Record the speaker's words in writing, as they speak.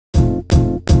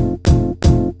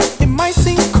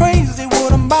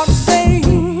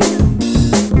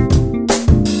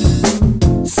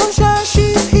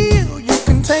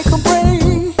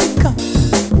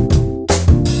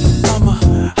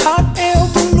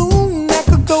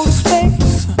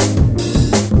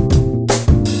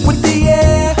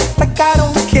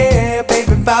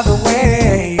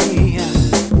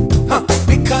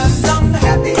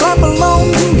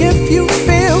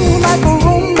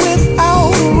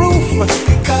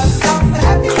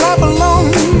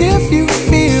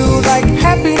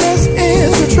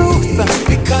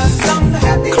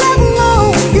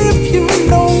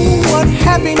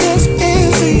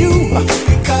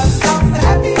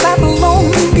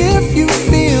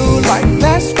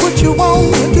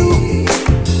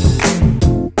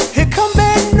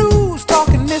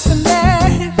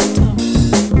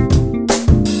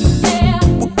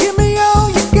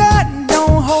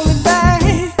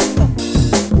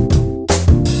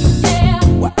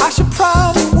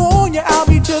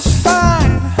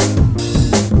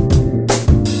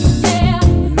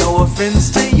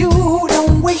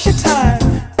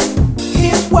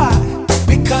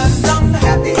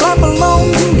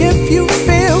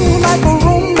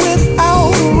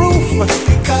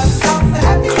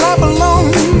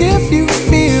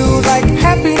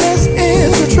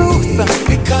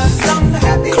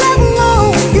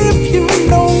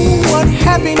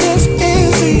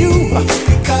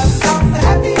Because I'm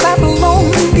happy. Clap along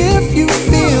if you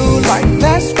feel like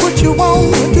that's what you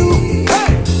want to do.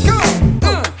 Hey, go.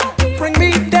 Bring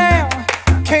me down,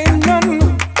 can't none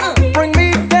bring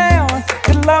me down.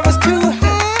 Your love is too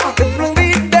high to bring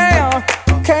me down.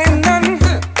 Can't none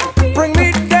bring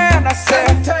me down. I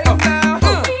said,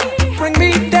 bring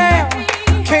me down,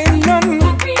 can't none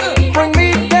bring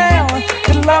me down.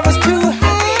 Your love is too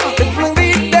high to bring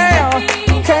me down.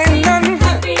 Can't none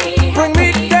bring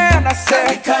me down. I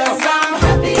said, Because I'm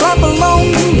happy. clap along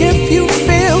if you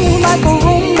feel like a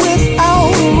room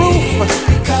without a roof.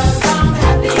 Because I'm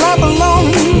happy. Clap along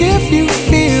if you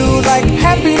feel like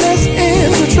happiness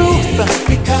is the truth.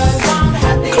 Because I'm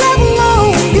happy. Clap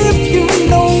along if you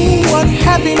know what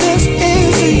happiness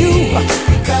is to you.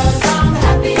 Because I'm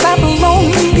happy. Clap along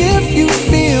if you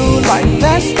feel like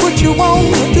that's what you want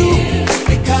to do.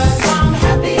 Because I'm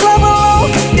happy. Clap along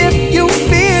if you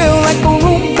feel like a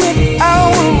room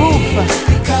without a roof.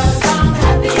 Because I'm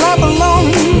happy. Clap along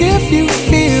if you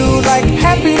feel like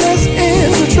happiness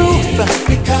is the truth.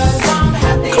 Because I'm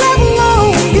happy. Clap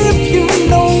along if you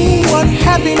know what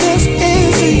happiness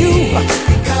is to you.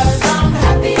 Because I'm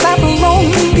happy. Clap along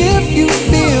if you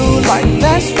feel like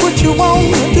that's what you want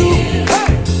to do. Hey,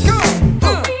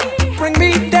 go. Bring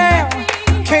me down,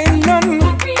 can't none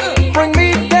bring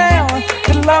me down.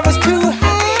 Your love is too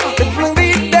high to bring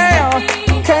me down.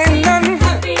 Can't none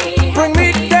bring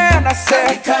me down. I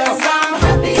said, Because I'm